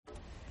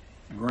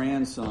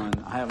grandson,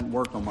 I haven't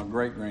worked on my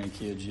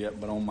great-grandkids yet,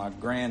 but on my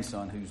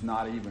grandson, who's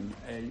not even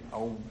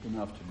old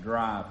enough to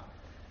drive,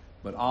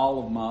 but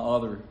all of my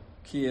other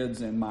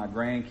kids and my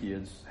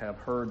grandkids have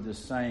heard this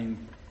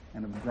saying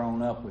and have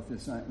grown up with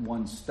this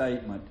one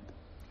statement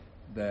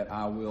that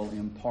I will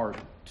impart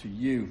to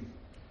you.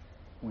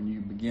 When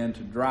you begin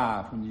to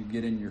drive, when you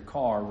get in your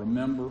car,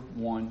 remember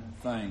one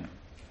thing.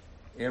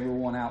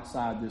 Everyone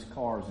outside this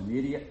car is an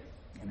idiot,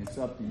 and it's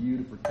up to you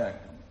to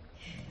protect them.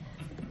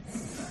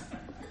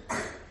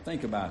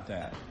 Think about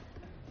that.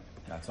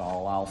 That's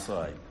all I'll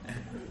say.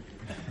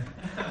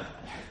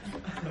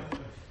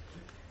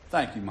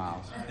 Thank you,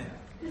 Miles.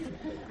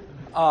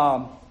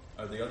 Are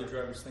the other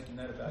drivers thinking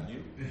that about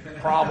you?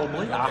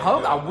 Probably.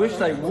 I wish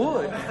they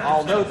would.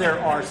 Although there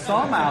are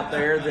some out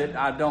there that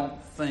I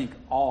don't think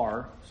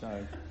are.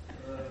 So,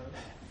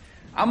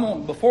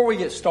 before we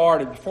get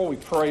started, before we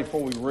pray,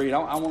 before we read,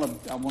 I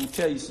want to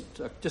tell you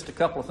just a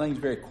couple of things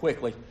very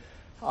quickly.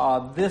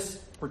 This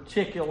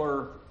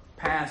particular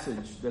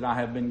passage that I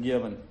have been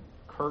given,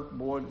 Kirk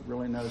Boyd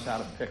really knows how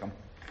to pick them,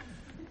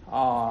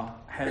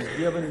 has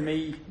given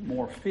me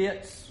more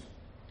fits,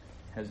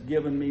 has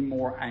given me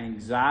more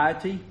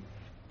anxiety,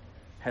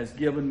 has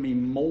given me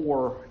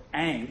more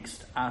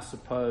angst, I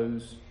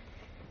suppose,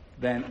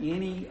 than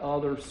any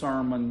other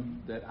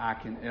sermon that I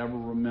can ever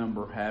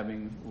remember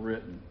having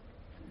written.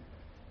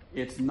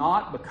 It's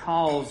not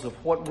because of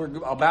what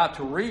we're about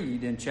to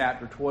read in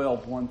chapter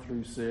 12, 1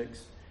 through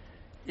 6.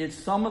 It's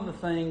some of the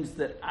things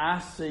that I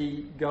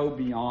see go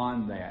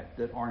beyond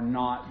that are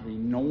not the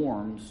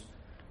norms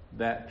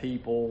that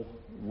people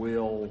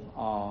will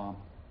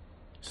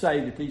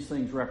say that these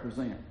things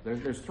represent.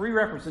 There's three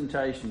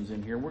representations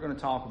in here. We're going to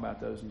talk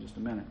about those in just a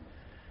minute.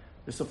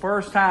 It's the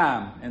first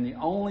time and the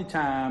only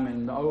time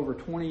in the over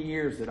 20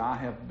 years that I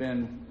have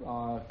been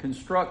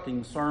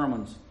constructing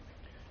sermons,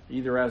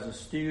 either as a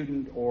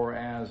student or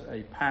as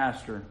a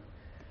pastor,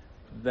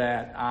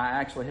 that I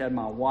actually had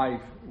my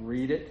wife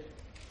read it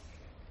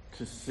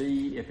to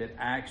see if it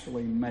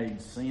actually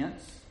made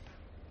sense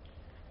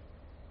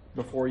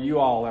before you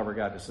all ever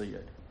got to see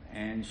it.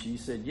 And she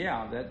said,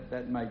 yeah,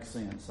 that makes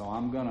sense. So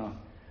I'm gonna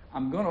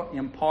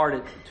impart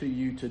it to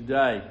you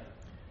today.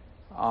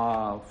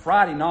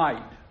 Friday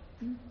night,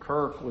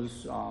 Kirk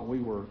we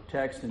were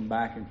texting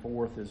back and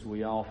forth as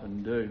we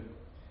often do.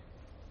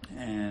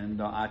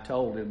 And I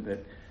told him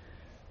that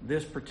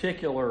this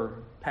particular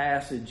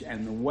passage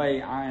and the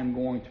way I am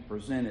going to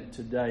present it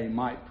today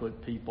might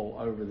put people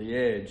over the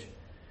edge.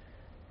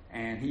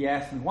 And he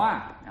asked me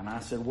why. And I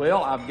said,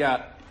 well, I've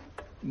got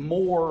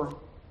more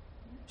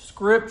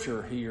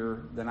scripture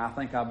here than I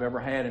think I've ever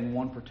had in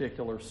one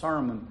particular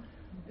sermon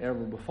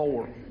ever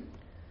before.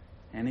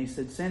 And he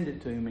said, send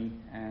it to me,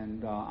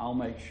 and I'll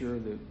make sure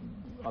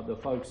that the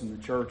folks in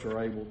the church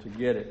are able to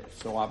get it.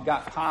 So I've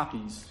got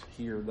copies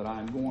here that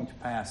I'm going to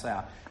pass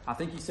out. I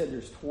think he said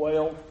there's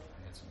 12.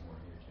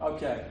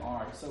 Okay, all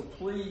right. So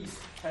please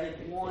take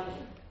one.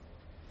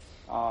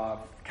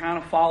 Kind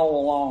of follow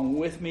along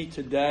with me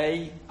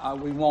today.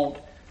 We won't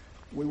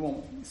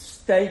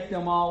state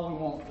them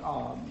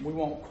all. We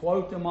won't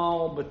quote them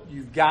all, but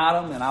you've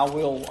got them, and I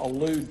will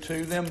allude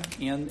to them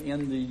in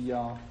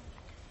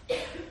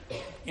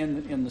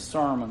the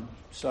sermon.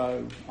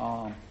 So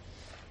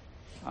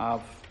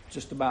I've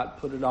just about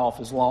put it off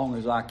as long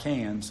as I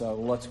can. So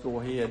let's go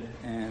ahead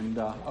and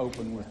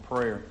open with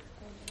prayer.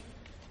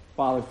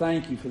 Father,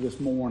 thank you for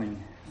this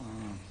morning.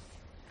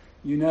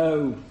 You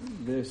know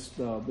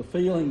the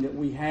feeling that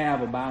we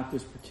have about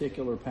this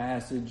particular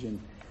passage and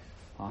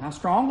how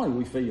strongly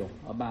we feel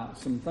about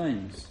some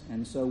things.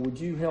 And so would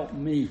you help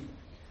me?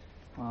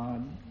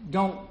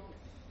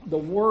 The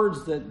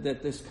words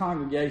that this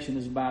congregation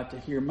is about to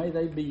hear, may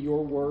they be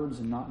your words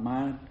and not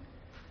mine.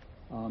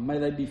 May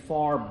they be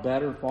far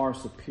better, far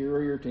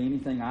superior to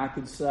anything I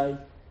could say.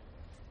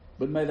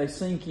 But may they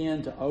sink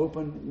into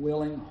open,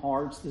 willing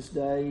hearts this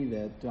day,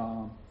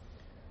 that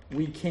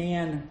we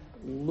can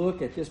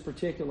look at this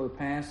particular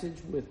passage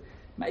with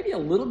maybe a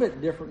little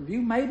bit different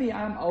view. Maybe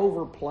I'm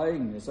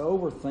overplaying this,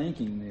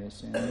 overthinking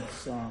this, and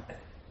it's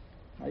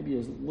maybe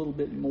a little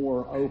bit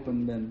more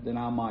open than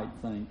I might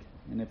think.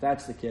 And if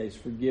that's the case,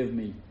 forgive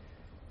me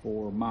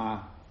for my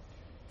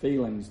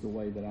feelings the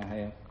way that I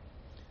have.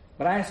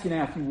 But I ask you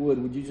now, if you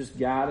would you just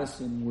guide us,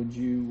 and would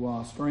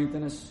you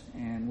strengthen us,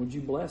 and would you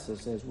bless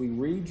us as we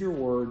read your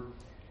word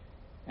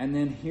and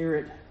then hear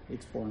it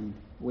explained.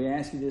 We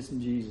ask you this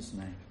in Jesus'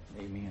 name.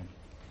 Amen.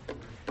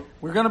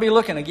 We're going to be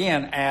looking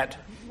again at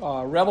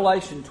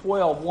Revelation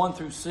 12, 1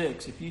 through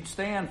 6. If you'd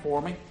stand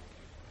for me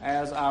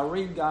as I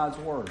read God's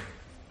word.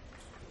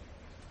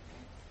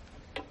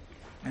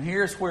 And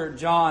here's where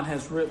John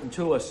has written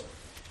to us.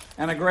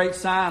 And a great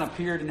sign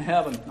appeared in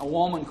heaven, a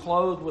woman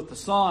clothed with the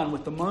sun,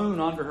 with the moon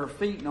under her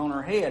feet, and on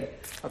her head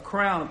a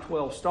crown of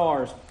 12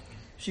 stars.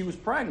 She was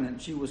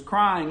pregnant. She was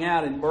crying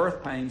out in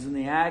birth pains in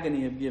the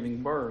agony of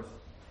giving birth.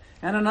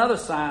 And another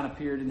sign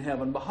appeared in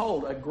heaven.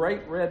 Behold, a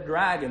great red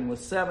dragon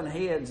with 7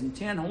 heads and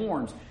 10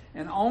 horns,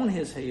 and on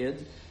his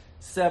heads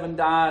 7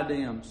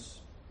 diadems.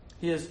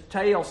 His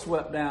tail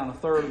swept down a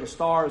third of the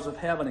stars of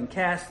heaven and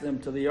cast them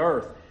to the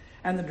earth.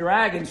 And the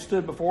dragon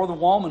stood before the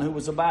woman who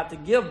was about to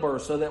give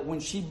birth, so that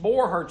when she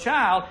bore her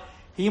child,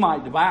 he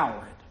might devour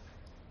it.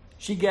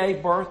 She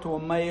gave birth to a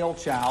male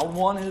child,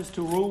 one who is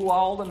to rule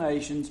all the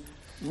nations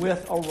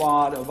with a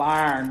rod of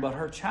iron. But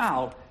her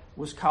child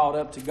was caught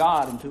up to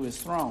God and to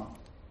his throne.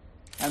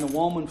 And the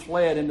woman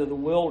fled into the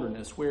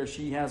wilderness, where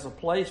she has a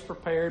place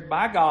prepared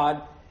by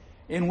God,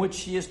 in which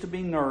she is to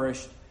be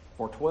nourished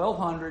for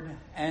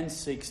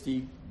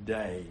 1,260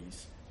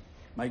 days.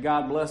 May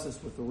God bless us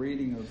with the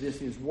reading of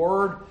His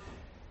Word,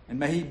 and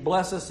may He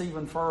bless us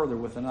even further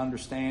with an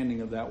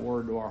understanding of that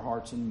Word to our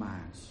hearts and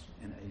minds.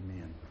 And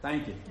amen.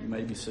 Thank you. You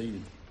may be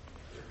seated.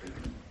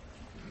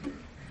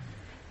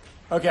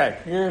 Okay,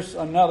 here's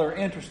another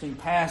interesting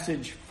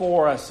passage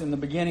for us in the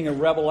beginning of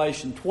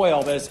Revelation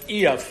 12, as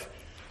if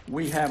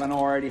we haven't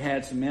already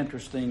had some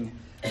interesting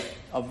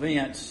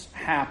events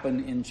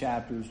happen in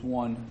chapters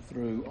 1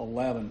 through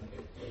 11.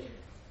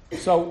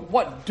 So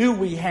what do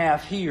we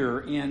have here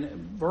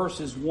in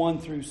verses 1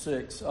 through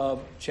 6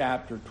 of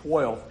chapter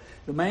 12?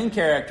 The main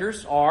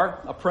characters are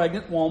a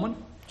pregnant woman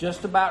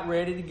just about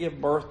ready to give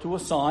birth to a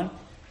son.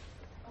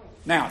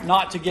 Now,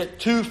 not to get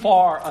too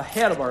far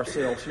ahead of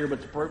ourselves here,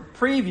 but to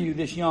preview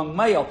this young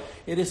male,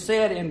 it is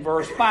said in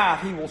verse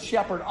 5, he will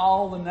shepherd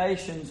all the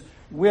nations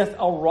with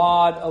a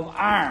rod of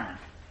iron.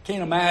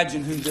 Can't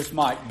imagine who this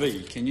might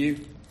be, can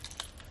you?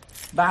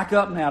 Back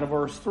up now to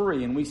verse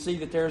 3, and we see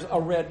that there's a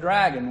red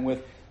dragon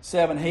with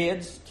 7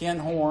 heads, 10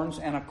 horns,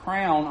 and a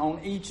crown on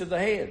each of the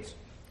heads.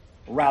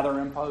 Rather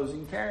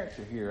imposing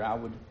character here, I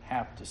would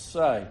have to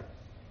say.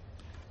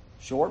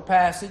 Short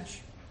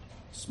passage,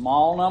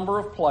 small number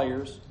of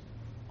players,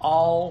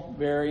 all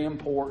very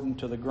important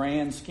to the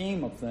grand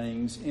scheme of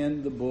things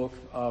in the book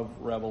of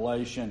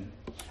Revelation.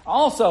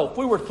 Also, if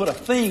we were to put a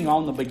thing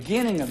on the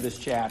beginning of this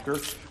chapter,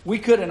 we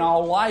could in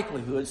all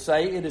likelihood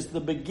say it is the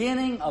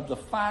beginning of the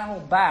final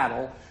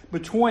battle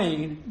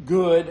between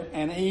good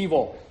and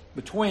evil,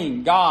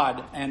 between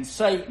God and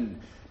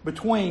Satan,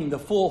 between the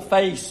full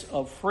face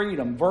of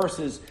freedom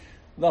versus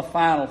the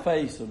final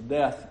face of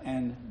death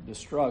and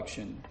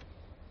destruction.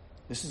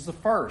 This is the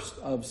first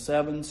of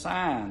 7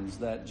 signs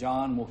that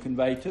John will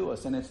convey to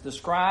us, and it's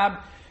described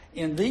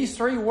in these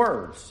 3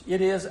 words. It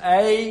is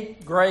a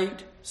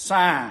great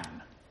sign.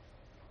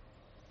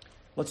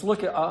 Let's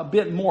look a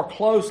bit more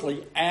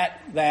closely at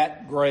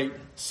that great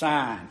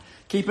sign.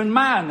 Keep in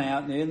mind now,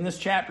 in this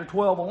chapter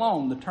 12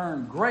 alone, the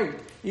term great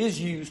is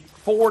used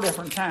 4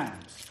 different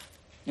times.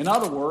 In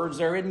other words,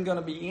 there isn't going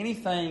to be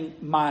anything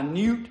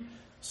minute,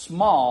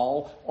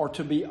 small, or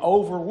to be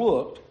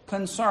overlooked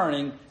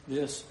concerning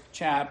this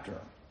chapter.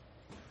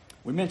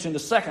 We mentioned a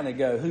second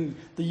ago who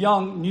the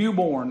young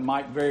newborn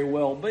might very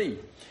well be.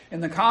 In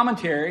the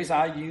commentaries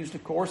I used,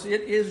 of course,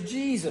 it is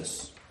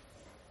Jesus.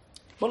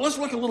 But let's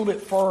look a little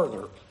bit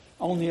further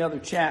on the other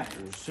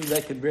chapters, who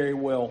they could very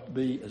well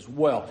be as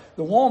well.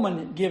 The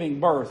woman giving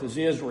birth is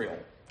Israel.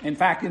 In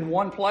fact, in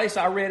one place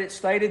I read it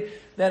stated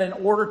that in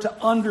order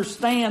to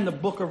understand the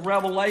book of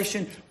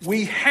Revelation,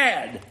 we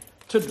had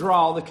to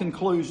draw the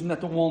conclusion that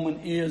the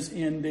woman is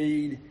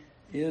indeed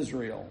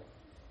Israel.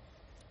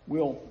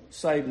 We'll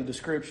save the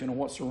description of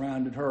what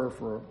surrounded her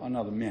for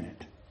another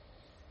minute.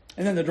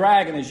 And then the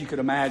dragon, as you could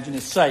imagine,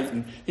 is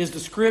Satan. His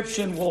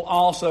description will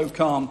also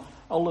come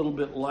a little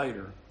bit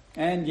later.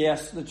 And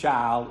yes, the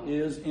child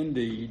is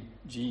indeed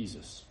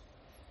Jesus.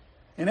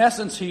 In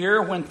essence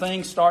here, when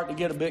things start to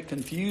get a bit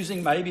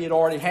confusing, maybe it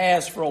already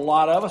has for a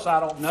lot of us, I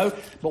don't know.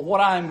 But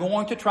what I'm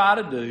going to try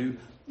to do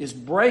is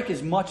break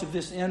as much of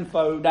this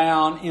info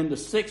down into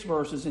 6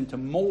 verses into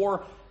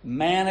more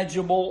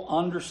manageable,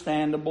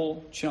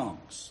 understandable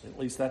chunks. At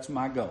least that's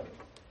my goal.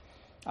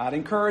 I'd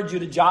encourage you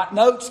to jot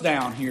notes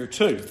down here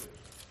too.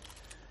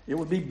 It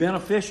would be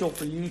beneficial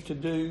for you to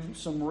do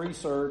some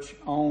research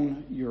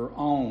on your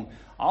own.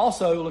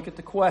 Also, look at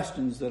the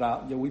questions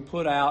that we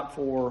put out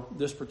for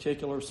this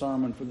particular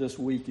sermon for this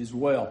week as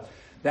well.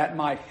 That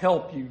might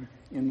help you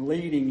in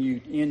leading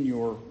you in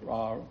your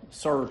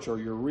search or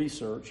your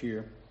research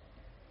here.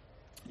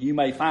 You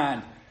may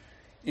find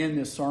in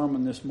this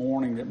sermon this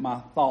morning that my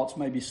thoughts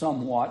may be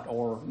somewhat,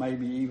 or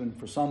maybe even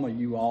for some of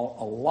you all,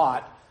 a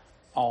lot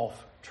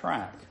off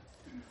track.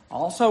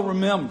 Also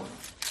remember,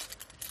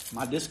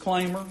 my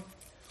disclaimer,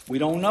 we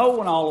don't know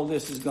when all of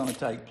this is going to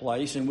take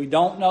place, and we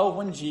don't know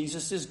when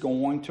Jesus is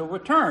going to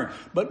return.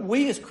 But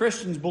we as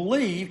Christians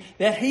believe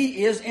that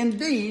He is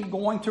indeed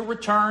going to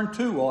return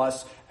to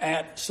us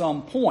at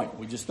some point.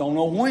 We just don't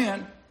know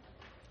when.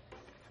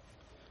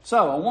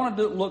 So I wanted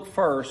to look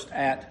first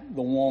at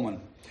the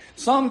woman.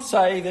 Some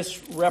say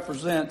this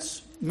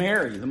represents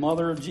Mary, the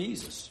mother of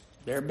Jesus.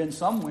 There have been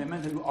some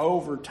women who,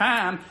 over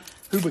time,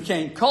 who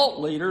became cult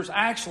leaders,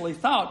 actually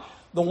thought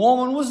the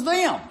woman was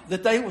them,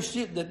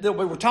 that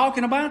we were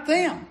talking about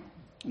them.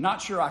 I'm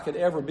not sure I could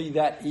ever be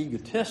that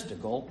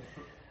egotistical.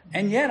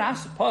 And yet, I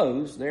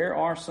suppose there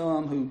are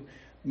some who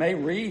may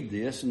read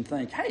this and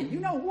think, hey, you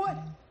know what?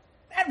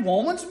 That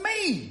woman's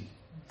me.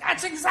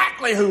 That's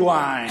exactly who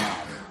I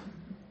am.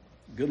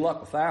 Good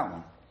luck with that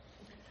one.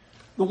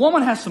 The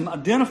woman has some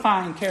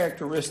identifying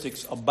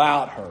characteristics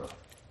about her.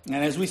 And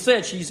as we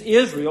said, she's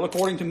Israel,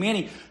 according to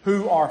many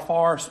who are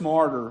far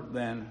smarter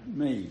than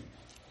me.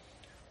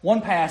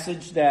 One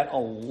passage that a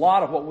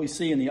lot of what we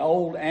see in the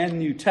Old and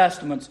New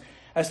Testaments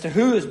as to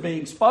who is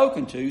being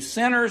spoken to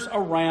centers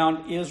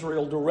around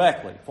Israel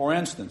directly. For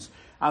instance,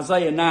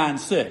 Isaiah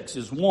 9:6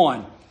 is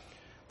one.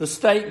 The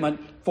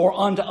statement, "For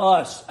unto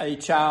us a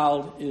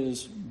child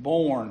is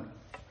born."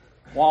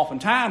 Well,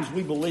 oftentimes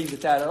we believe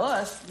that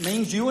us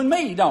means you and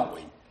me, don't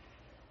we?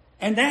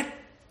 And that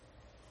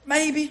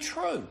may be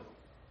true.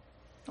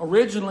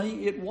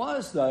 Originally, it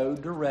was, though,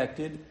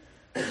 directed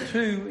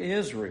to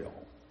Israel.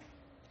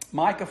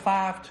 Micah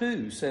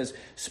 5:2 says,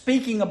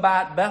 speaking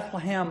about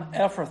Bethlehem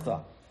Ephrathah,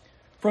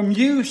 "From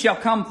you shall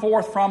come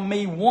forth from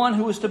me one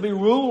who is to be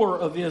ruler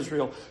of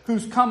Israel,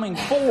 whose coming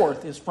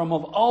forth is from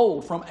of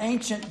old, from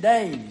ancient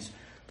days,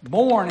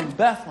 born in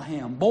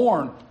Bethlehem,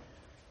 born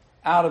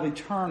out of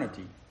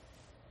eternity."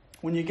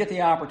 When you get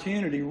the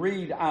opportunity,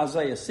 read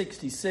Isaiah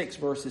 66,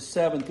 verses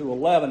 7 through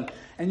 11,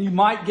 and you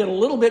might get a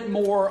little bit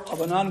more of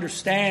an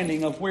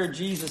understanding of where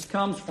Jesus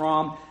comes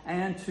from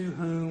and to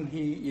whom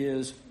he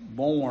is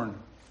born.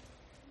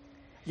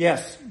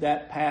 Yes,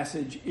 that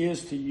passage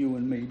is to you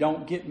and me.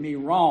 Don't get me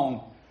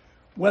wrong.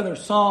 Whether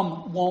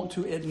some want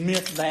to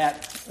admit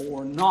that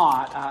or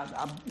not,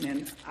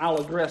 and I'll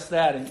address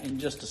that in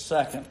just a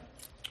second.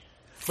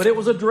 But it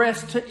was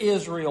addressed to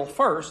Israel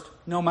first,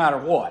 no matter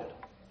what.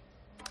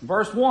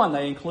 Verse 1,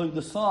 they include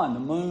the sun, the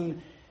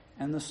moon,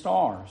 and the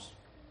stars.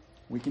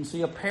 We can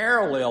see a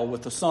parallel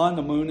with the sun,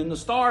 the moon, and the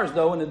stars,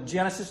 though, in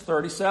Genesis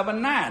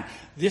 37:9.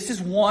 This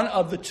is one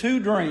of the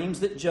two dreams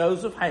that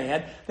Joseph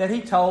had that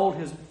he told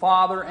his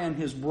father and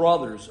his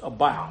brothers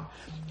about.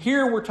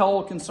 Here we're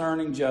told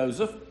concerning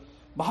Joseph,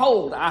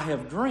 "Behold, I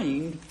have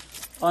dreamed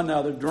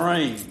another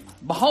dream.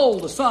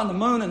 Behold, the sun, the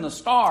moon, and the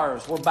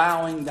stars were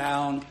bowing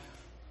down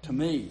to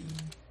me."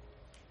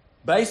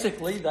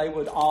 Basically, they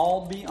would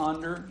all be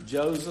under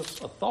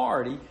Joseph's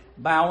authority,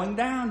 bowing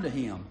down to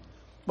him.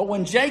 But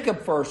when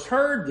Jacob first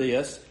heard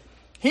this,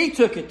 he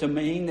took it to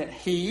mean that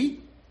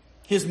he,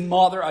 his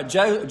mother,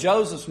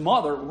 Joseph's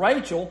mother,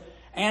 Rachel,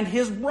 and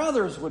his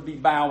brothers would be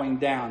bowing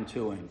down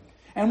to him.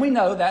 And we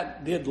know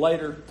that did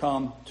later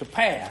come to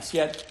pass.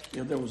 Yet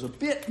there was a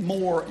bit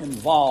more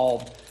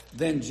involved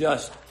than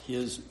just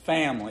his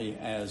family,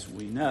 as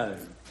we know.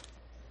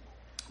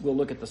 We'll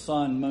look at the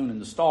sun, moon,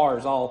 and the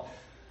stars all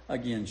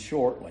again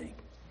shortly.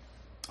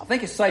 I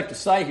think it's safe to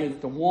say here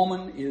that the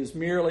woman is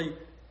merely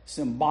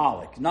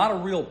symbolic, not a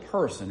real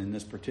person in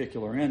this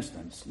particular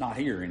instance, not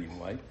here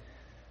anyway.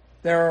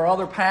 There are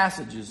other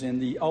passages in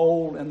the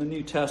Old and the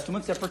New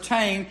Testaments that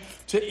pertain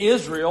to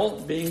Israel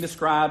being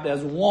described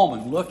as a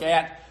woman. Look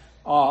at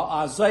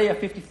Isaiah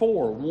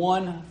 54,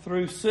 1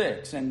 through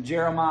 6, and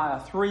Jeremiah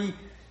 3,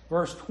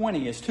 verse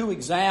 20 as two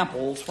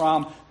examples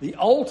from the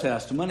Old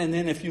Testament. And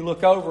then if you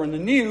look over in the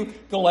New,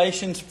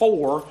 Galatians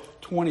 4,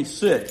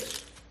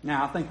 26.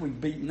 Now, I think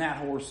we've beaten that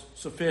horse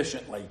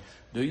sufficiently.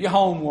 Do your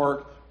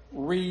homework,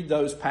 read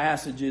those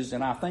passages,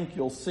 and I think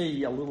you'll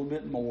see a little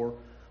bit more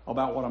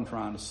about what I'm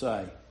trying to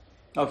say.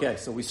 Okay,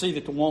 so we see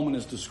that the woman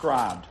is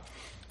described.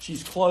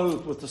 She's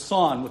clothed with the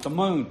sun, with the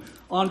moon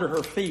under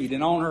her feet,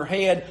 and on her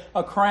head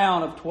a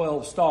crown of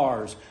 12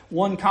 stars.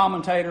 One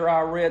commentator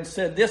I read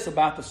said this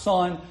about the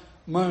sun,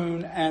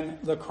 moon, and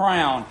the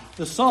crown.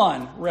 The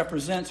sun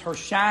represents her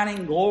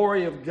shining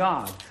glory of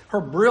God,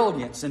 her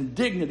brilliance and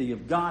dignity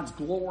of God's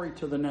glory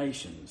to the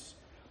nations.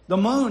 The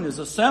moon is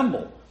a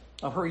symbol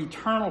of her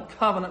eternal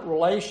covenant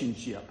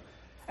relationship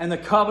and the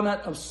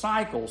covenant of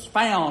cycles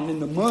found in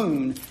the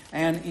moon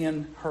and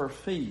in her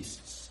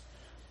feasts.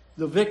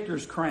 The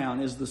victor's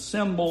crown is the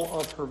symbol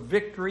of her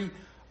victory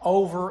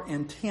over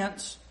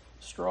intense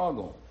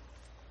struggle.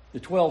 The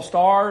 12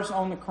 stars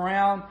on the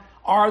crown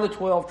are the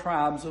 12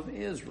 tribes of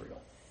Israel.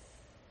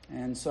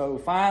 And so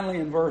finally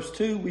in verse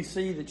 2 we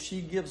see that she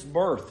gives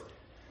birth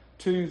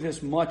to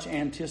this much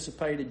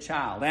anticipated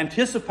child.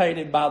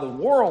 Anticipated by the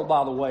world,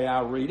 by the way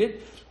I read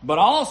it, but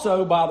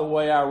also by the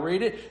way I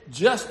read it,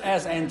 just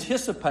as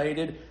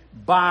anticipated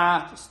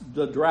by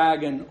the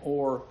dragon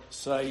or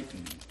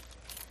Satan.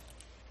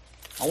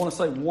 I want to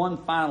say one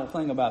final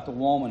thing about the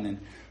woman and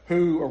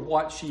who or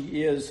what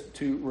she is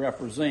to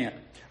represent.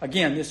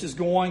 Again, this is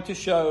going to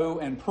show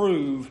and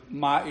prove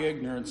my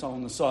ignorance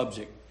on the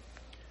subject.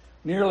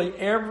 Nearly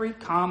every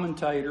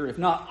commentator, if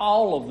not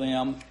all of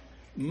them,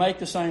 make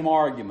the same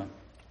argument.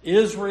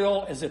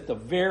 Israel is at the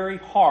very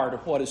heart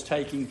of what is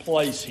taking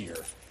place here.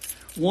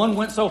 One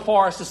went so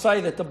far as to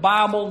say that the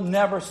Bible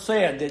never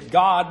said that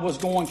God was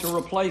going to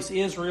replace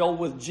Israel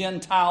with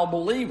Gentile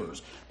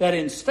believers. That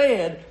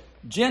instead,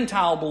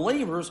 Gentile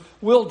believers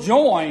will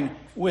join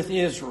with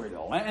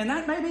Israel. And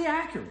that may be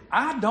accurate.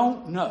 I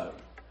don't know.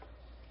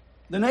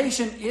 The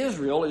nation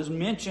Israel is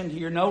mentioned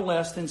here no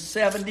less than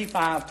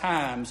 75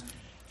 times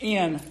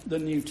in the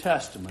New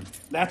Testament.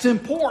 That's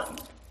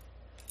important.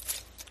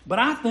 But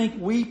I think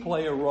we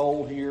play a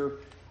role here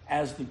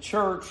as the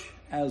church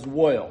as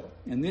well.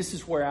 And this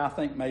is where I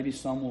think maybe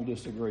some will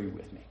disagree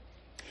with me.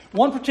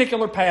 One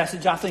particular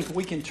passage I think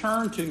we can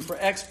turn to for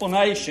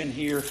explanation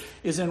here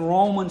is in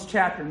Romans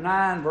chapter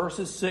 9,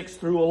 verses 6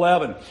 through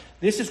 11.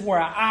 This is where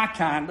I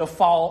kind of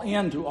fall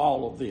into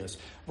all of this.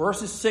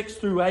 Verses 6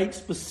 through 8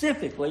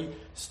 specifically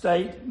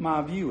state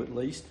my view, at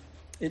least.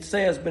 It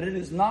says, "But it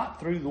is not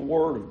through the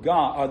word of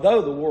God,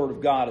 although the word of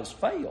God has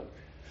failed.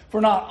 For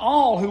not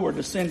all who are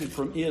descended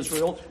from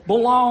Israel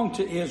belong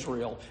to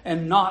Israel,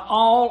 and not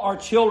all are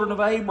children of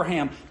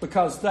Abraham,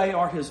 because they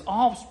are his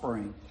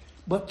offspring.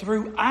 But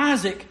through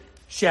Isaac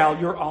shall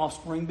your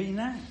offspring be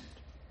named."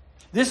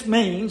 This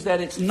means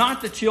that it's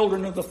not the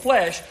children of the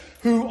flesh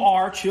who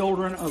are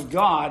children of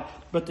God,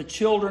 but the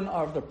children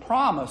of the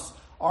promise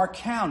are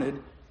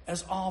counted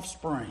as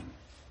offspring.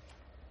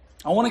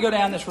 I want to go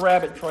down this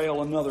rabbit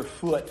trail another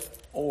foot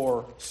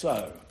or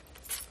so.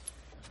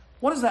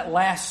 What does that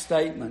last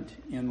statement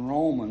in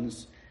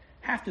Romans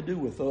have to do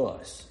with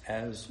us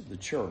as the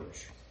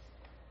church?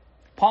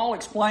 Paul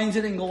explains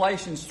it in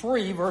Galatians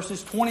 3,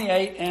 verses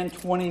 28 and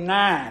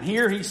 29.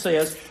 Here he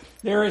says,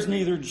 "There is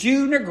neither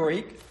Jew nor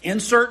Greek,"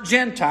 insert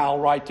Gentile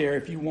right there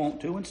if you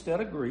want to instead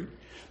of Greek.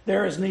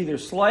 "There is neither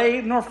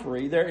slave nor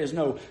free. There is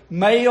no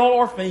male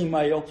or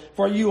female,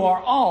 for you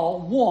are all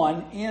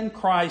one in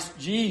Christ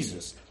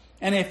Jesus.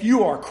 And if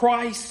you are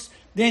Christ's,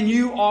 then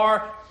you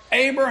are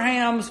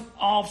Abraham's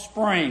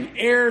offspring,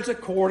 heirs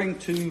according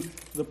to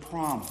the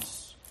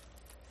promise."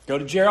 Go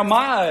to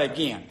Jeremiah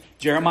again.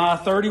 Jeremiah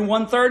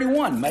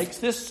 31:31 makes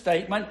this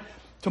statement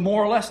to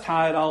more or less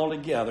tie it all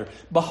together.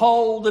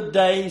 "Behold, the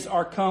days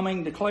are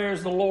coming,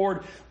 declares the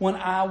Lord, when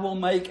I will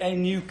make a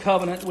new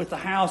covenant with the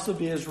house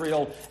of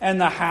Israel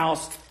and the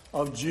house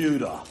of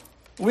Judah."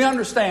 We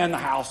understand the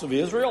house of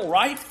Israel,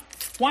 right?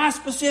 Why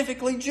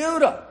specifically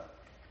Judah?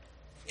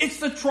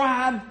 It's the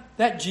tribe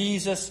that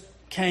Jesus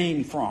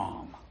came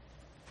from.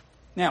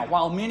 Now,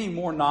 while many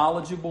more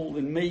knowledgeable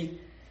than me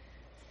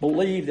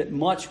believe that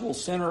much will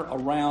center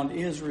around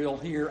Israel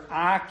here,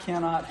 I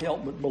cannot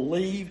help but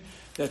believe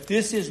that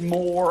this is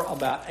more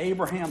about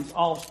Abraham's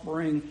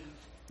offspring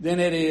than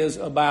it is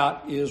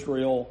about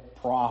Israel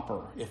proper,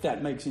 if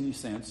that makes any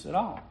sense at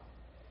all.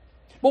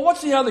 But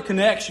what's the other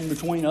connection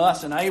between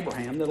us and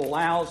Abraham that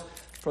allows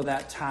for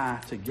that tie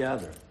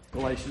together?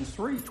 Galatians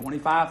 3,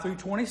 25 through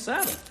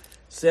 27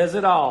 says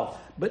it all.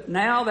 "But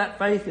now that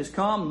faith has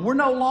come, we're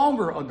no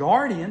longer a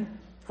guardian.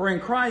 For in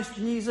Christ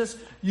Jesus,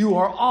 you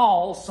are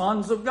all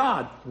sons of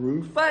God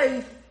through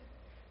faith."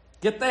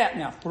 Get that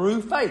now,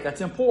 through faith.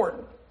 That's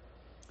important.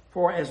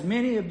 "For as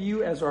many of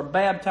you as are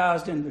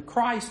baptized into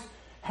Christ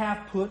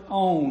have put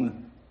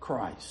on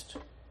Christ."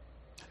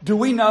 Do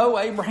we know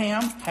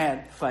Abraham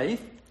had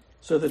faith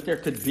so that there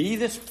could be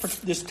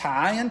this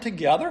tie-in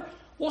together?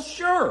 Well,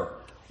 sure.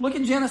 Look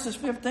at Genesis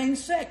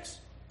 15:6.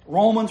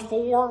 Romans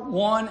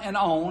 4:1 and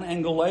on,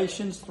 and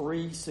Galatians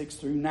 3:6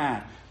 through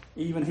 9.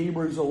 Even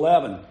Hebrews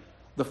 11,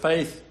 the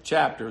faith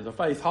chapter, the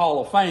Faith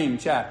Hall of Fame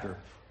chapter,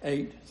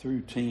 8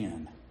 through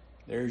 10.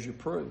 There's your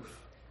proof.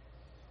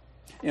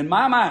 In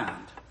my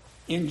mind,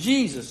 in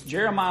Jesus,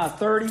 Jeremiah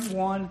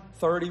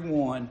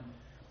 31:31,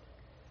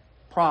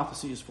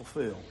 prophecy is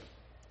fulfilled.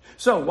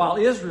 So while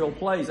Israel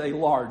plays a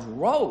large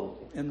role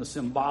in the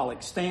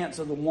symbolic stance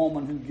of the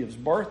woman who gives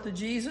birth to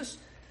Jesus,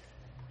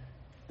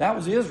 that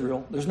was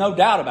Israel. There's no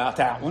doubt about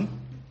that one.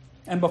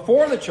 And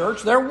before the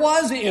church, there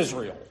was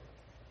Israel.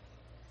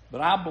 But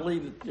I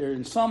believe that there,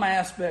 in some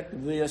aspect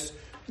of this,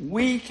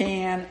 we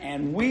can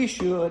and we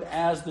should,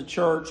 as the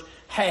church,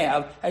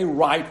 have a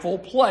rightful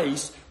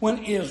place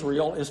when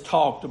Israel is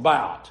talked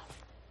about.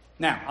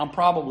 Now, I'm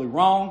probably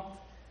wrong.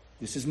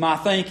 This is my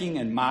thinking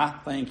and my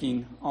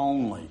thinking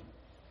only.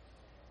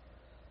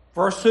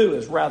 Verse 2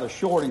 is rather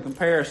short in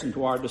comparison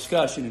to our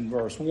discussion in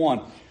verse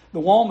 1. The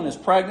woman is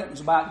pregnant and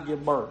is about to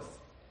give birth.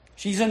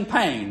 She's in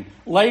pain,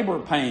 labor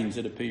pains,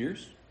 it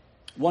appears.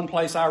 One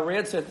place I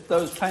read said that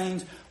those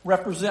pains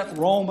represent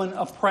Roman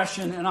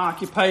oppression and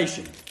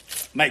occupation.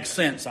 Makes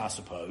sense, I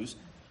suppose.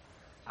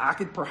 I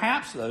could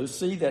perhaps, though,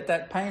 see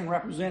that pain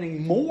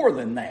representing more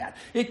than that.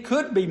 It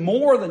could be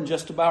more than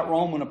just about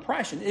Roman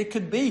oppression. It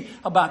could be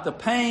about the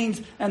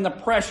pains and the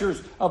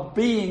pressures of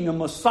being the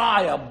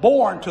Messiah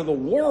born to the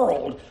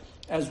world,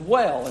 as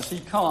well as he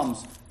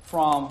comes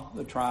from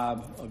the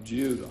tribe of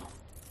Judah.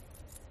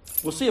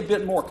 We'll see a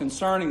bit more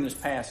concerning this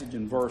passage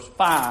in verse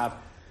 5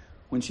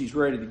 when she's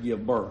ready to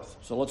give birth.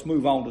 So let's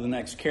move on to the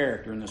next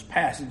character in this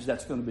passage.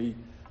 That's going to be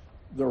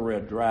the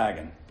red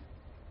dragon.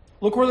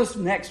 Look where this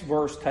next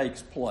verse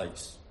takes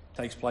place. It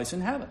takes place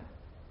in heaven.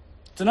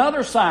 It's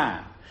another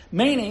sign,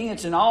 meaning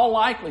it's in all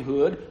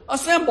likelihood a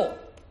symbol.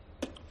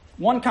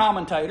 One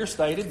commentator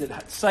stated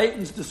that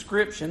Satan's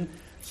description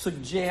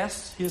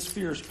suggests his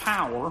fierce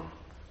power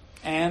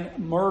and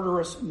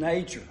murderous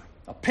nature,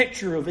 a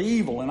picture of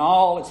evil in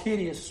all its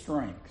hideous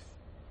strength.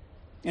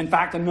 In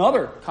fact,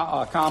 another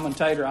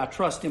commentator, I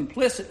trust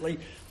implicitly,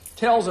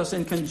 tells us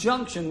in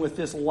conjunction with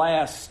this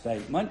last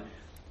statement,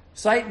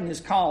 Satan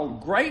is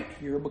called great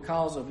here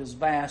because of his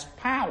vast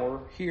power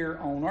here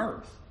on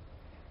earth.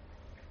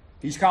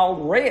 He's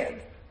called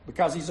red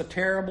because he's a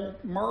terrible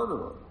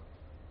murderer.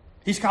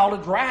 He's called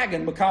a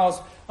dragon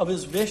because of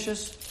his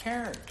vicious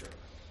character.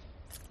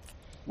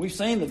 We've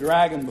seen the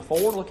dragon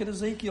before. Look at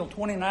Ezekiel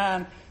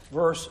 29,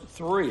 verse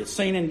 3. It's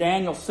seen in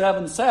Daniel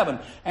 7:7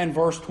 and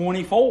verse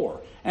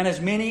 24. And as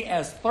many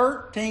as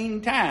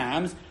 13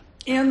 times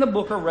in the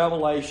book of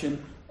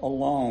Revelation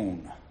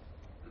alone.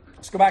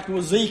 Let's go back to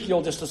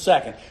Ezekiel just a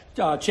second.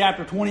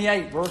 Chapter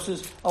 28,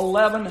 verses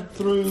 11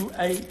 through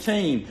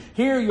 18.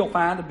 Here you'll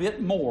find a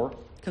bit more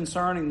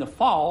concerning the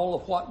fall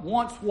of what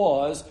once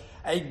was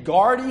a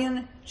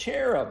guardian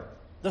cherub,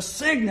 the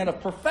signet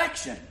of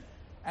perfection,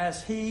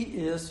 as he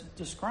is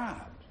described.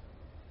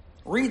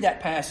 Read that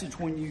passage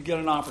when you get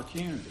an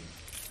opportunity.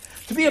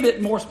 To be a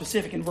bit more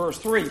specific, in verse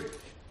 3,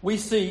 we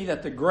see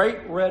that the great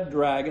red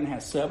dragon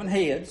has 7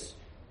 heads,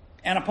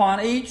 and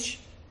upon each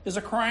is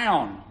a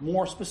crown.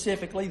 More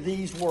specifically,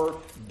 these were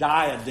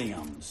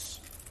diadems.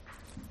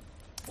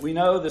 We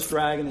know this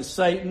dragon is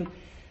Satan,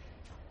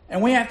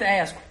 and we have to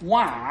ask,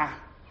 why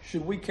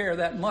should we care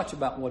that much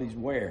about what he's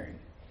wearing?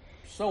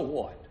 So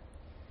what?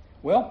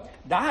 Well,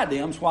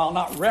 diadems, while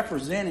not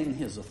representing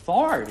his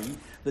authority,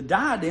 the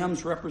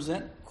diadems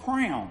represent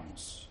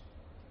crowns.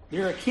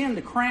 They're akin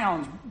to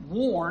crowns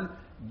worn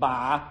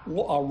by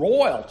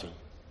royalty,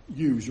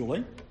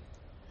 usually.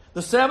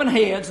 The 7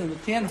 heads and the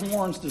 10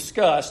 horns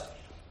discussed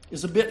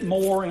is a bit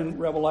more in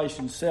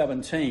Revelation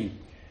 17.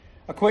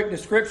 A quick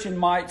description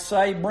might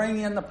say, bring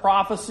in the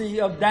prophecy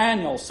of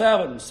Daniel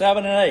 7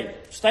 and 8.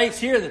 It states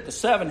here that the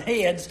 7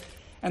 heads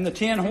and the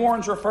 10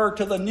 horns refer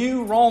to the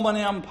new Roman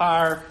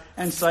Empire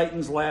and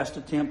Satan's last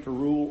attempt to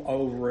rule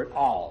over it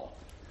all.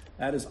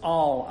 That is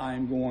all I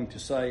am going to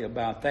say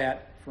about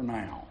that for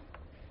now.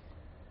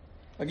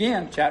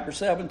 Again, chapter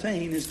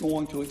 17 is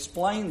going to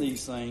explain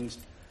these things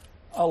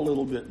a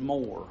little bit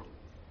more.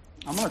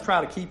 I'm going to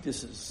try to keep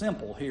this as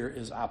simple here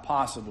as I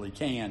possibly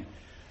can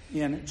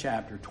in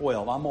chapter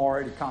 12. I'm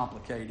already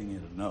complicating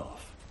it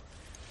enough.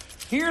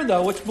 Here,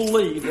 though, it's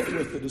believed that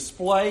with the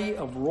display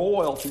of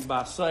royalty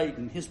by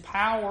Satan, his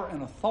power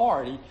and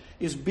authority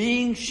is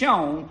being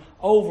shown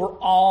over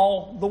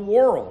all the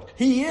world.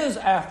 He is,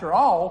 after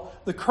all,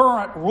 the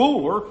current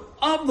ruler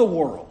of the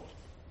world.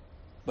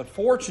 But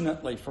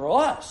fortunately for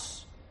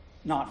us,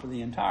 not for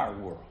the entire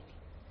world.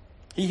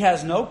 He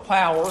has no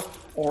power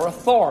or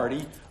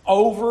authority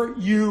over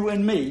you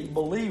and me,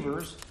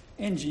 believers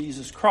in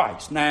Jesus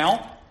Christ,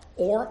 now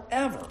or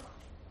ever.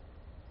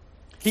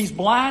 He's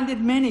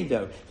blinded many,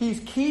 though. He's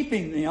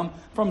keeping them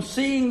from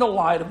seeing the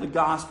light of the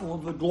gospel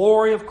of the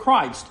glory of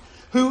Christ,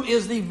 who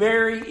is the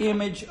very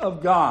image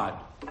of God.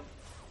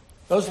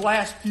 Those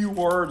last few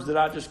words that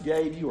I just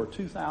gave you are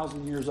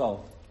 2,000 years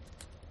old.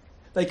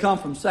 They come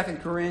from 2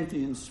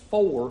 Corinthians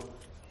 4,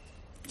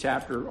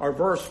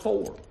 verse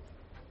 4.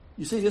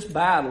 You see, this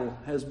battle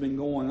has been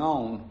going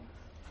on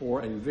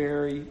for a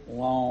very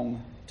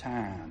long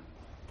time.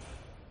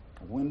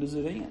 When does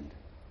it end?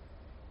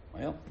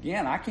 Well,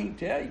 again, I can't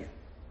tell you.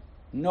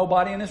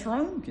 Nobody in this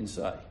room can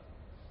say.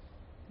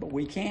 But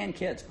we can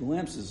catch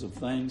glimpses of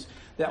things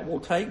that will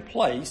take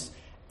place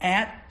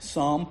at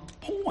some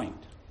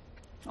point.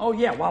 Oh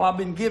yeah, while I've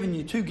been giving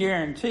you 2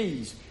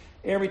 guarantees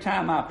every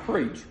time I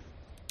preach,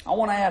 I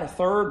want to add a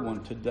third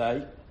one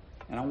today,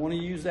 and I want to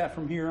use that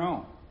from here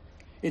on.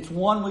 It's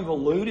one we've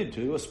alluded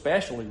to,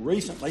 especially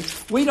recently.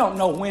 We don't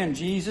know when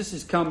Jesus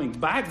is coming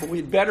back, but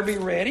we'd better be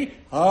ready.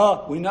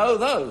 We know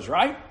those,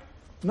 right?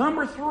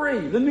 Number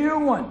 3, the new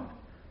one.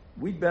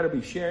 We'd better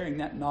be sharing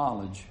that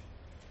knowledge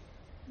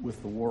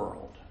with the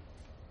world.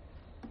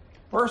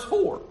 Verse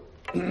 4.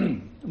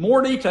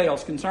 More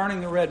details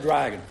concerning the red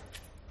dragon.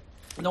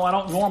 Though I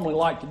don't normally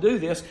like to do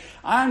this,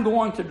 I'm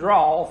going to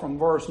draw from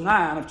verse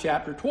 9 of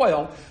chapter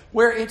 12,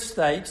 where it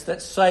states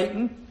that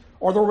Satan,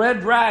 or the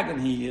red dragon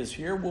he is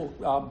here,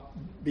 will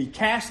be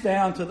cast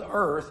down to the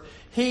earth,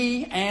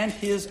 he and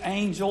his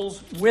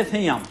angels with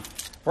him.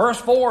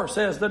 Verse 4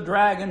 says, the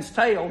dragon's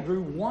tail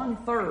drew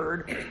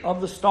 1/3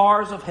 of the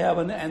stars of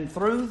heaven and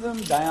threw them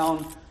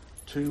down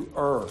to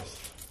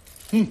earth.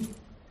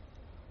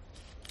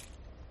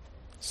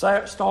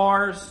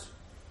 Stars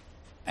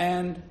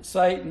and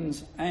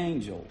Satan's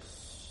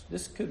angels.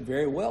 This could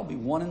very well be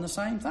one and the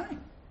same thing.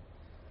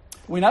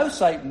 We know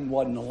Satan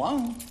wasn't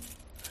alone.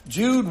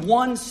 Jude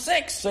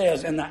 1:6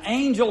 says, and the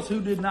angels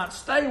who did not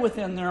stay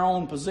within their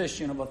own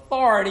position of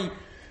authority,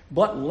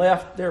 but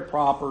left their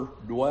proper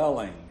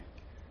dwelling.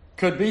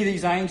 Could be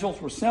these angels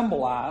were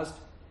symbolized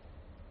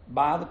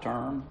by the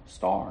term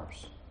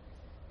stars.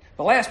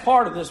 The last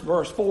part of this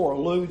verse 4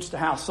 alludes to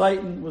how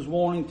Satan was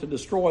wanting to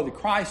destroy the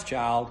Christ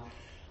child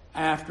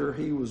after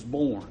he was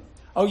born.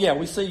 Oh yeah,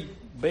 we see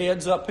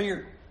beds up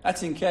here.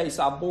 That's in case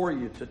I bore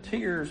you to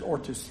tears or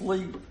to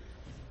sleep.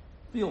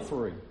 Feel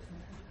free.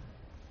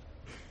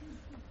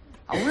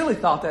 I really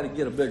thought that'd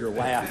get a bigger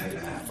laugh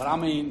than that. But I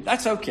mean,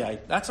 that's okay.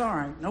 That's all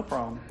right. No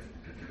problem.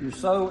 You're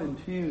so in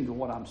tune to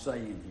what I'm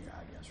saying here,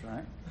 I guess,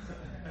 right?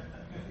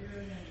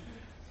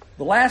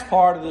 The last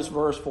part of this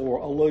verse 4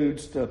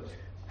 alludes to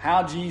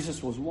how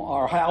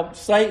how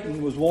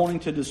Satan was wanting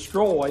to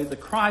destroy the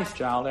Christ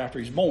child after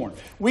he's born.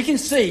 We can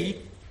see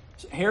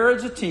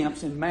Herod's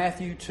attempts in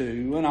Matthew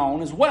 2 and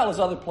on, as well as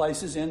other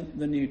places in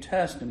the New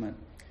Testament.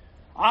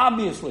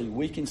 Obviously,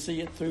 we can see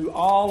it through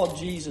all of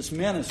Jesus'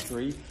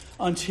 ministry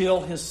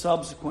until his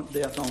subsequent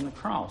death on the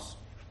cross.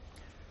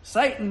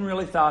 Satan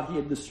really thought he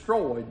had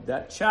destroyed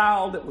that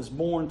child that was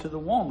born to the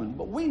woman,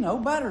 but we know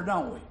better,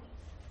 don't we?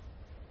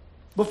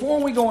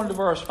 Before we go into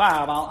verse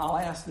 5, I'll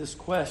ask this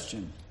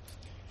question.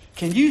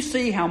 Can you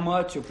see how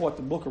much of what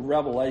the book of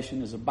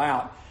Revelation is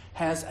about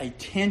has a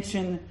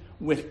tension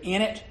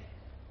within it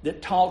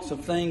that talks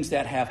of things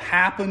that have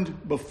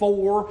happened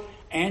before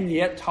and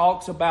yet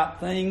talks about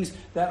things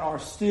that are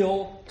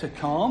still to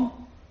come,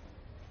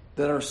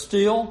 that are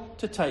still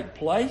to take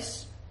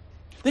place?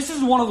 This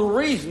is one of the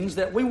reasons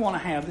that we want to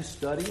have this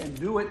study and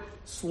do it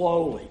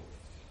slowly.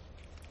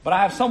 But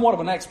I have somewhat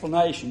of an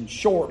explanation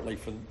shortly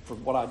for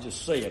what I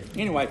just said.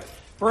 Anyway,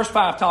 verse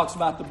 5 talks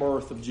about the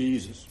birth of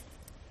Jesus.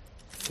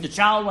 The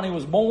child, when he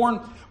was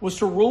born, was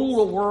to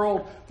rule the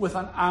world with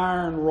an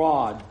iron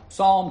rod.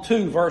 Psalm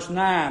 2, verse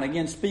 9,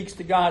 again speaks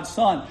to God's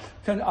Son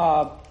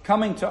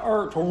coming to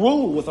earth to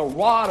rule with a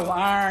rod of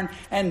iron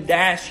and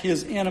dash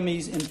his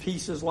enemies in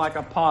pieces like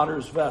a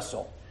potter's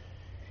vessel.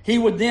 He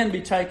would then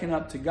be taken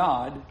up to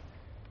God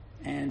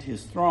and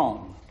his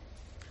throne.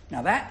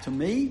 Now that, to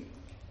me,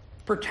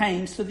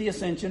 pertains to the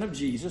ascension of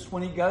Jesus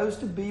when he goes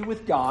to be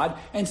with God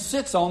and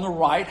sits on the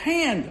right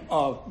hand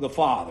of the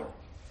Father.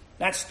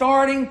 That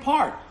starting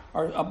part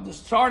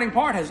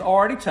has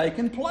already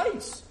taken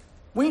place.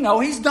 We know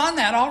he's done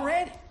that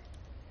already.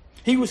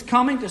 He was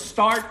coming to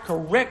start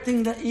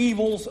correcting the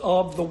evils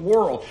of the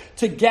world,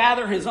 to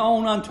gather his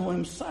own unto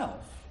himself.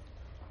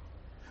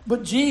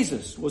 But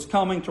Jesus was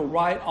coming to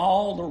right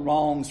all the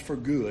wrongs for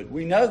good.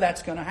 We know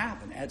that's going to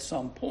happen at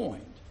some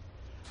point.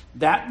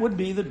 That would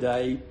be the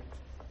day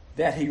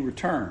that he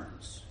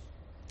returns.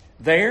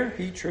 There,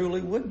 he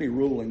truly would be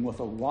ruling with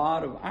a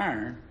rod of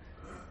iron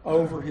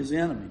over his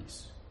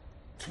enemies.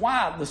 It's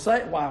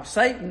why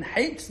Satan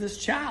hates this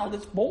child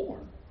that's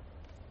born.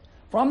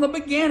 From the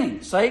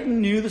beginning,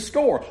 Satan knew the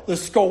score. The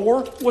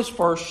score was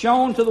first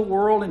shown to the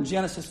world in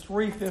Genesis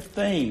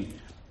 3:15,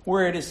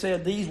 where it is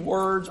said, these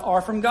words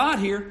are from God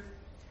here.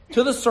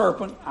 To the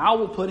serpent, I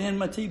will put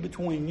enmity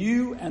between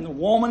you and the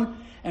woman,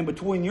 and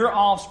between your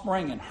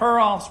offspring and her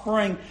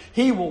offspring.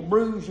 He will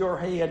bruise your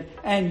head,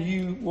 and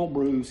you will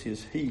bruise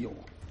his heel.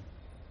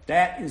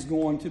 That is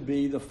going to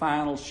be the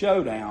final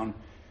showdown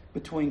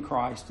between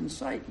Christ and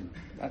Satan.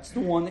 That's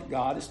the one that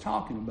God is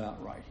talking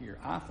about right here,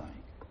 I think.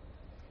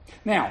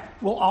 Now,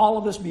 will all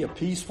of this be a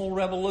peaceful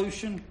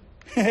revolution?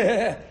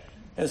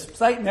 Has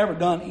Satan ever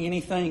done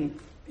anything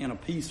in a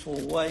peaceful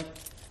way?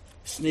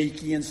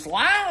 Sneaky and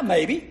sly,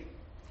 maybe.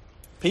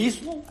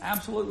 Peaceful?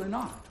 Absolutely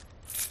not.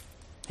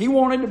 He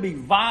wanted to be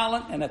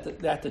violent, and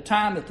at the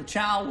time that the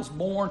child was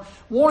born,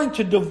 wanted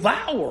to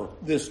devour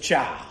this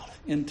child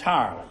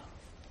entirely.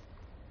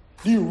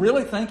 Do you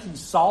really think he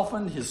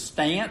softened his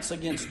stance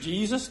against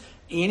Jesus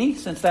any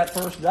since that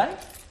first day?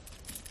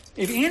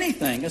 If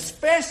anything,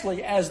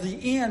 especially as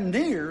the end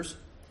nears,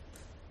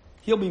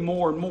 he'll be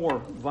more and more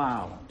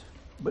violent.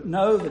 But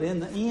know that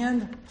in the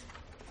end,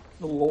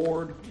 the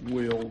Lord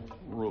will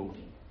rule.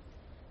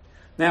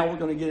 Now we're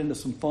going to get into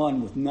some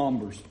fun with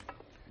numbers.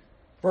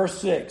 Verse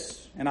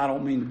 6, and I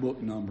don't mean the book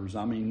Numbers,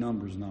 I mean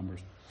numbers.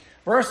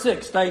 Verse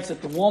 6 states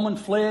that the woman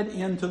fled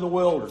into the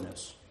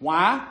wilderness.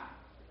 Why?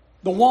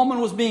 The woman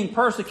was being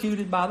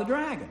persecuted by the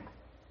dragon.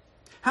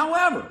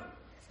 However,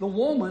 the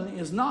woman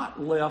is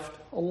not left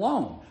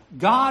alone.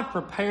 God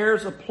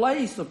prepares a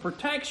place of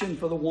protection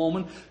for the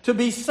woman to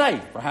be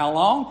safe. For how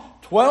long?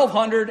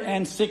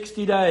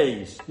 1,260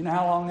 days. You know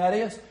how long that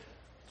is?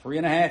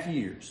 3.5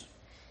 years.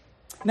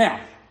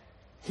 Now,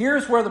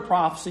 here's where the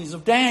prophecies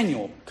of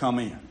Daniel come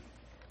in.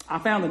 I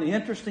found an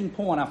interesting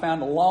point I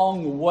found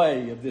along the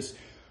way of this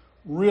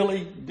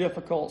really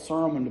difficult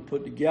sermon to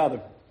put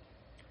together,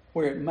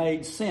 where it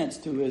made sense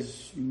to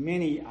as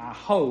many, I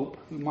hope,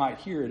 who might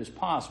hear it as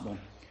possible.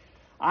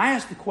 I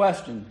asked the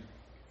question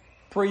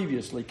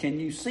previously, can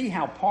you see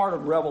how part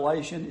of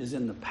Revelation is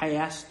in the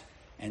past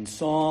and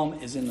some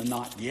is in the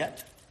not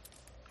yet?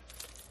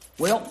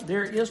 Well,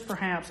 there is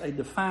perhaps a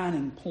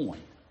defining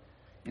point.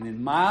 And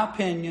in my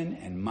opinion,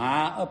 and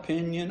my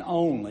opinion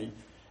only,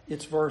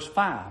 it's verse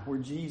 5, where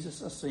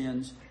Jesus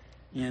ascends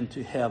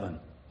into heaven.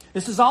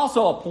 This is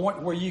also a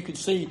point where you could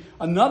see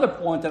another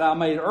point that I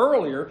made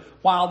earlier,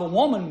 while the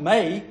woman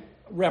may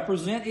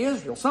represent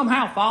Israel.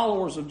 Somehow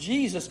followers of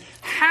Jesus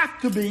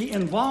have to be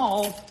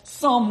involved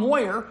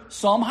somewhere,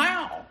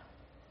 somehow.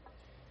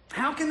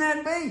 How can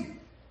that be?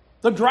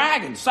 The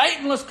dragon,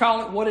 Satan, let's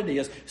call it what it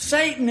is.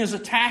 Satan is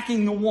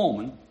attacking the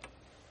woman.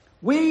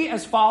 We,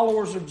 as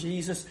followers of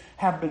Jesus,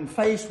 have been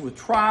faced with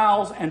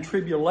trials and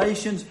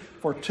tribulations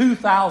for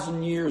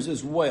 2,000 years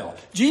as well.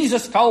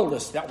 Jesus told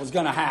us that was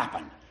going to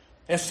happen.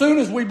 As soon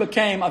as we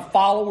became a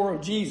follower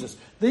of Jesus,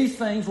 these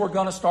things were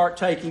going to start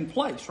taking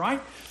place,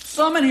 right?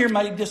 Some in here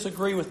may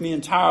disagree with me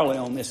entirely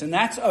on this, and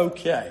that's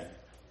okay.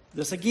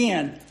 This,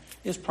 again,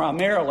 is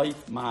primarily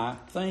my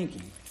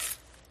thinking.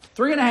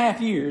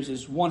 3.5 years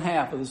is one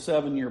half of the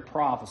 7-year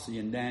prophecy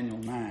in Daniel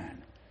 9.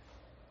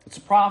 It's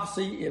a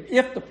prophecy,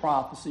 if the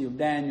prophecy of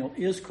Daniel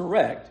is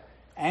correct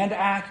and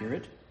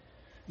accurate,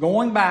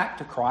 going back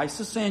to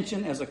Christ's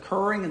ascension as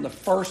occurring in the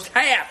first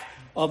half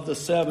of the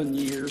 7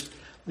 years,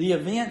 the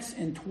events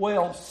in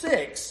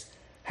 12:6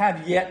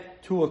 have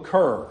yet to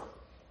occur.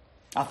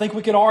 I think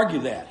we could argue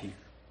that here.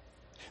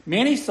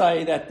 Many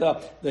say that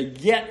the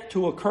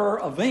yet-to-occur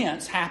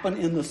events happen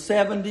in the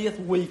 70th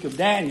week of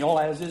Daniel,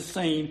 as is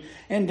seen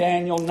in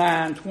Daniel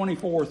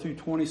 9:24 through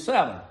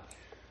 27.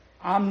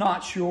 I'm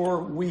not sure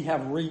we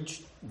have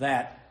reached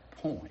that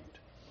point.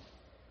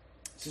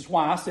 This is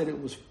why I said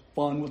it was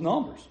fun with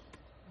numbers.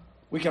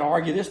 We can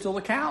argue this till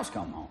the cows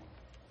come home.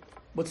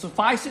 But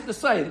suffice it to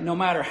say that no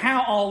matter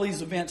how all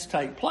these events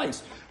take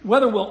place,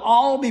 whether we'll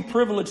all be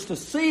privileged to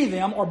see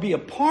them or be a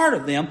part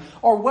of them,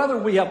 or whether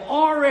we have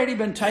already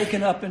been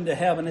taken up into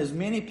heaven, as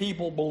many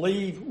people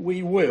believe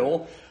we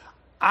will,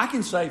 I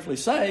can safely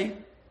say,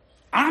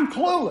 I'm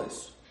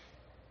clueless.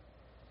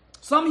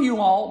 Some of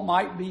you all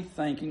might be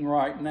thinking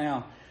right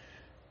now,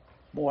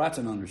 boy, that's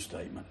an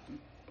understatement.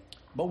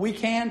 But we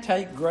can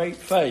take great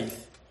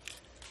faith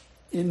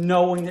in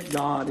knowing that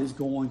God is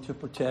going to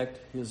protect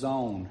His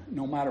own,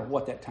 no matter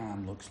what that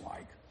time looks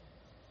like.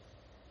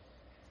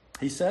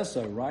 He says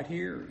so right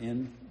here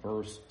in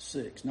verse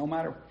 6. No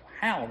matter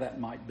how that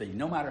might be,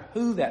 no matter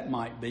who that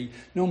might be,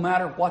 no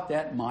matter what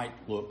that might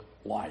look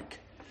like.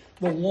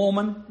 The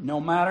woman, no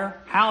matter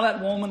how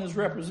that woman is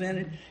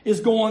represented, is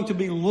going to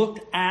be looked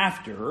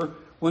after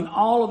when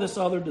all of this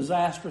other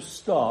disastrous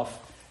stuff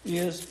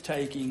is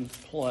taking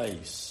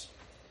place.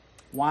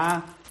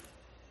 Why?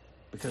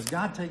 Because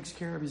God takes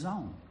care of His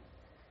own.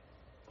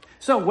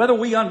 So whether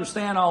we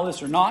understand all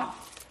this or not,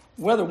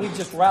 whether we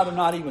just rather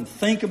not even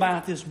think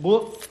about this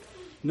book,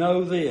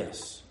 know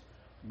this.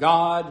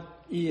 God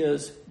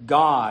is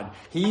God.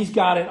 He's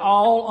got it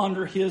all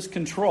under His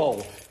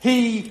control.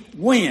 He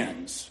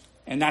wins.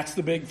 And that's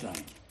the big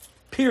thing.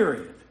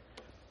 Period.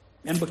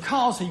 And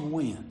because He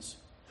wins,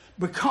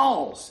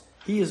 because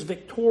He is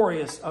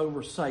victorious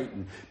over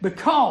Satan,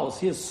 because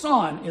His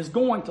Son is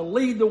going to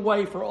lead the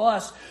way for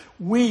us,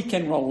 we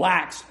can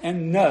relax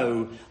and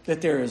know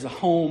that there is a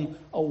home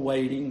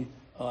awaiting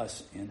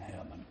us in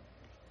heaven.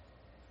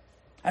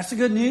 That's the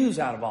good news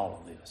out of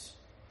all of this.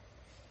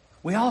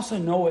 We also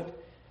know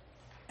it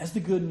as the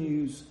good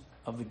news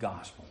of the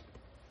gospel.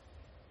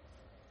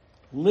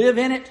 Live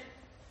in it,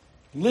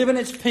 live in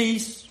its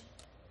peace,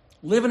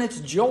 live in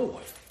its joy,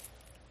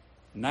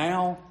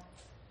 now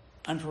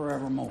and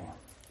forevermore.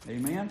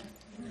 Amen?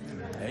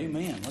 Amen.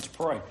 Amen. Let's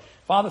pray.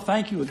 Father,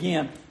 thank you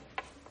again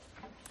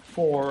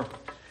for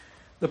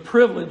the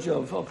privilege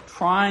of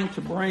trying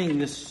to bring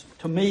this,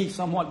 to me,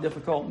 somewhat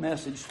difficult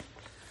message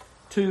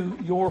to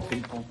your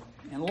people.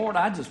 And Lord,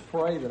 I just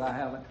pray that I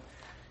haven't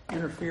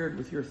interfered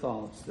with your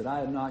thoughts, that I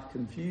have not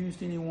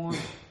confused anyone.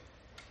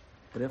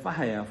 But if I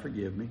have,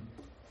 forgive me.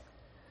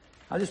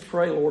 I just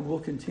pray, Lord, we'll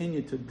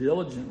continue to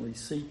diligently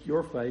seek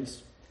your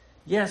face.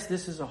 Yes,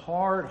 this is a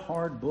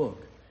hard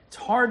book. It's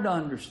hard to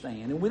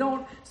understand. And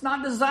it's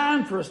not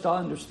designed for us to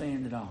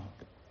understand it all.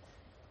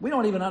 We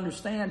don't even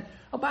understand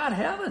about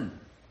heaven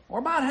or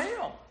about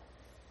hell.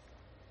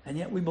 And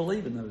yet we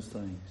believe in those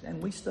things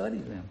and we study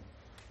them.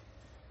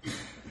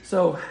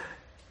 So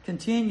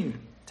continue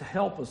to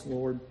help us,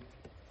 Lord.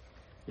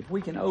 If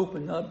we can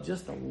open up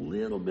just a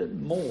little bit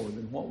more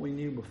than what we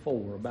knew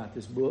before about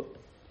this book,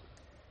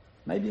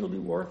 maybe it'll be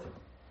worth it.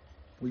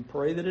 We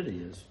pray that it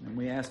is. And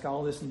we ask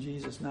all this in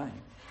Jesus' name.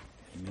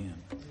 Amen.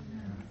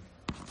 Amen.